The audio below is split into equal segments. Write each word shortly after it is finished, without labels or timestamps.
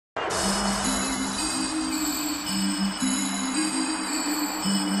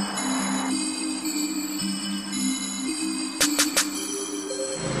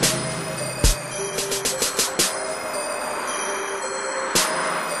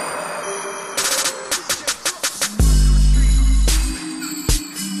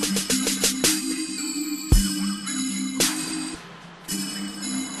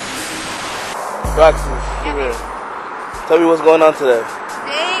Roxxi, come here. Tell me what's going on today.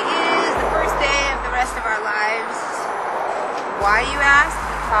 Today is the first day of the rest of our lives. Why, you ask?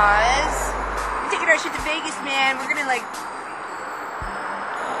 Because we're taking our shit to Vegas, man. We're gonna like...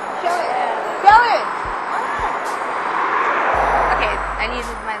 Show it. Show it! Okay, I need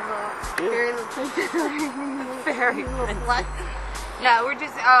my little... Very little... Very little slut. No, we're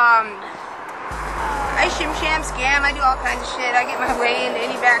just, I shim-sham, scam, I do all kinds of shit. I get my way into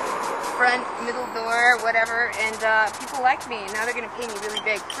any back, front, middle door, whatever, and people like me, and now they're gonna pay me really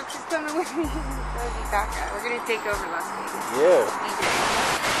big. Crooks is coming with me. Yutaka. We're gonna take over Las Vegas. Yeah.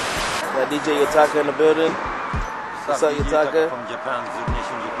 Got DJ Yutaka in the building. What's up, Yutaka? From Japan,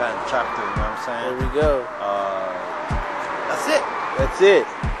 Nation Japan chapter, you know what I'm saying? There we go. That's it. That's it.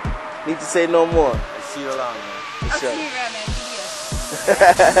 Need to say no more. I see you around, man. I'll see you around, man.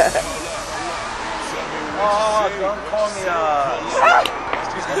 Oh, don't call me,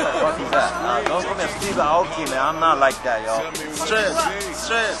 don't call me Steve Aoki, man. I'm not like that, y'all. Stress,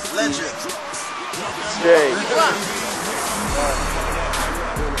 legend. Straight.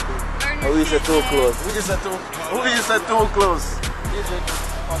 Oh, we said too close. We just said too close.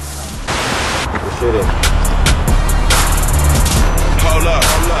 Shit it. Hold up.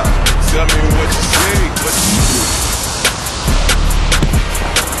 Tell me what you see.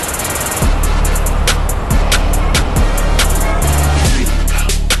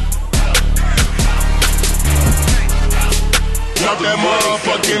 Drop that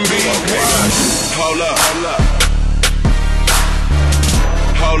motherfucking beat. Hold up.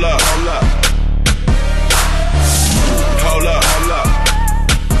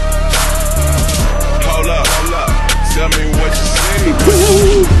 Tell me what you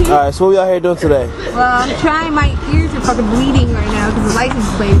see. Alright, so what we out here doing today? Well, I'm trying, my ears are fucking bleeding right now because the license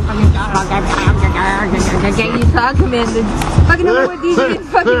plate fucking you talking, man. The fucking number one DJ in the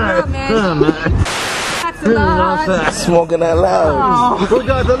fucking world, man. That's a lot. Smoking that loud. Oh. Who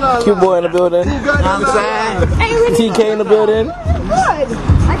got the love? Q-Boy in the building. I'm saying? TK in the building. Good.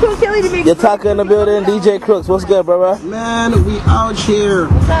 I told Kelly to make Yutaka in the building. DJ Crooks, what's good, brother? Man, we out here.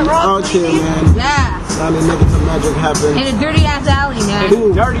 Man. Yeah. Trying to make some magic happen. In a dirty ass alley, man.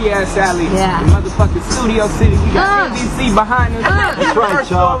 Dirty ass alley. Yeah. The motherfucking Studio City. We got NBC behind us. That's right,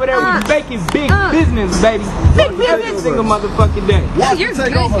 First y'all. over there, we making big business, baby. Big Every business. single motherfucking day. Oh, you're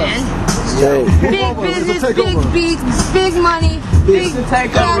good, man. Straight. Big business, big money, big To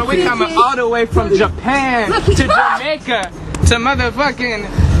take over, we coming all the way from Japan to Jamaica to motherfucking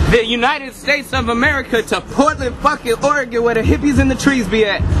the United States of America to Portland, fucking Oregon, where the hippies and the trees be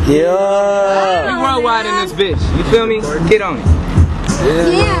at. Yeah. We worldwide in this bitch. You feel me? Get on it.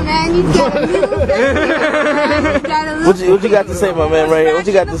 Yeah, man, you got a little What you got to say, my man, right here? What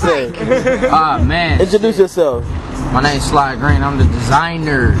you got to say? Man. Introduce yourself. My name's Sly Green. I'm the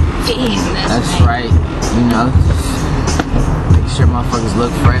designer. That's right. You know, make sure motherfuckers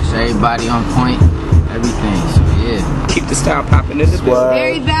look fresh. Everybody on point. Everything. So yeah. Keep the style popping in this bitch.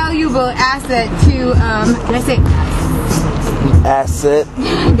 very valuable asset to, can I say Asset.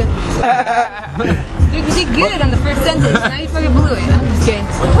 You did good on the first sentence, now you fucking blew it. I'm just kidding.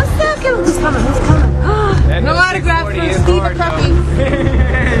 What's that? Who's coming? No autograph from Steve Aoki.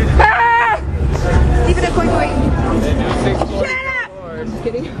 Steve Aoki. Shut up! I'm just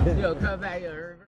kidding. Yo, come back here.